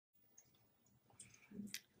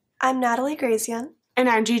I'm Natalie Grazian. And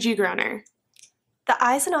I'm Gigi Groener. The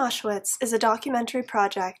Eyes in Auschwitz is a documentary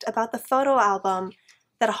project about the photo album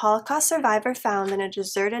that a Holocaust survivor found in a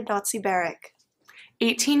deserted Nazi barrack.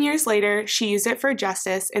 18 years later, she used it for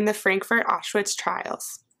justice in the Frankfurt Auschwitz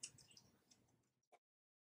trials.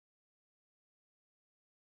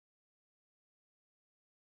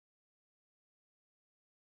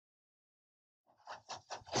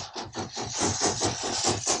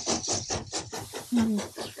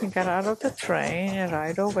 We got out of the train and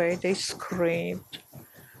right away they screamed,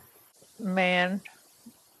 "Man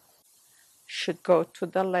should go to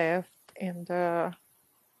the left and the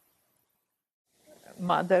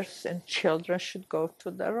mothers and children should go to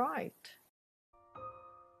the right."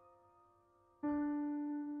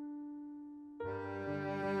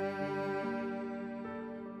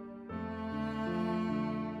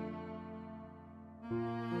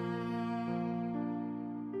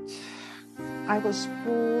 I was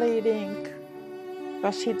bleeding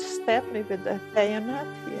because he'd stabbed me with a bayonet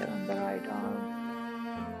here on the right arm.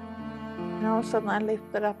 And all of a sudden I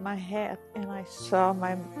lifted up my head and I saw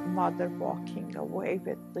my mother walking away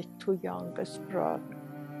with the two youngest brothers.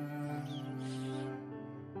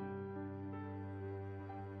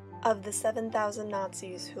 Of the 7,000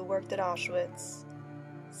 Nazis who worked at Auschwitz,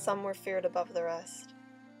 some were feared above the rest.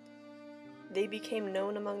 They became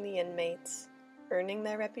known among the inmates, earning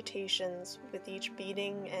their reputations with each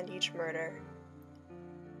beating and each murder.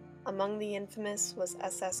 Among the infamous was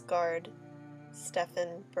SS guard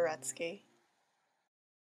Stefan Beretsky.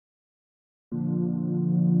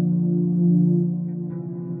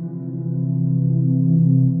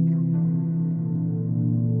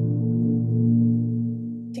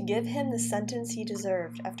 To give him the sentence he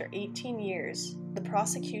deserved after 18 years, the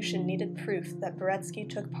prosecution needed proof that Beretsky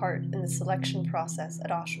took part in the selection process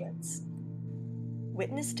at Auschwitz.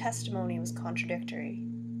 Witness testimony was contradictory,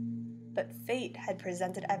 but fate had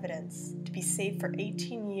presented evidence to be saved for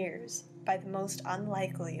 18 years by the most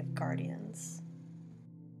unlikely of guardians.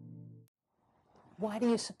 Why do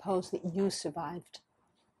you suppose that you survived?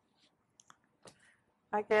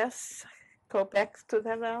 I guess go back to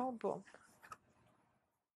that album.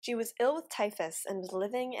 She was ill with typhus and was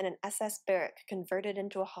living in an SS barrack converted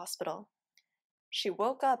into a hospital. She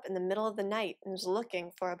woke up in the middle of the night and was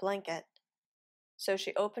looking for a blanket. So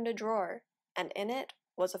she opened a drawer, and in it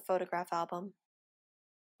was a photograph album.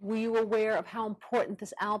 Were you aware of how important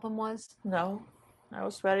this album was? No, I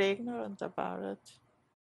was very ignorant about it.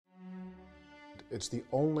 It's the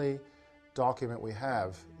only document we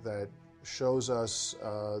have that shows us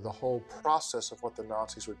the whole process of what the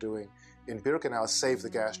Nazis were doing in Birkenau, save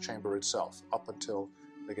the gas chamber itself, up until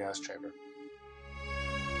the gas chamber.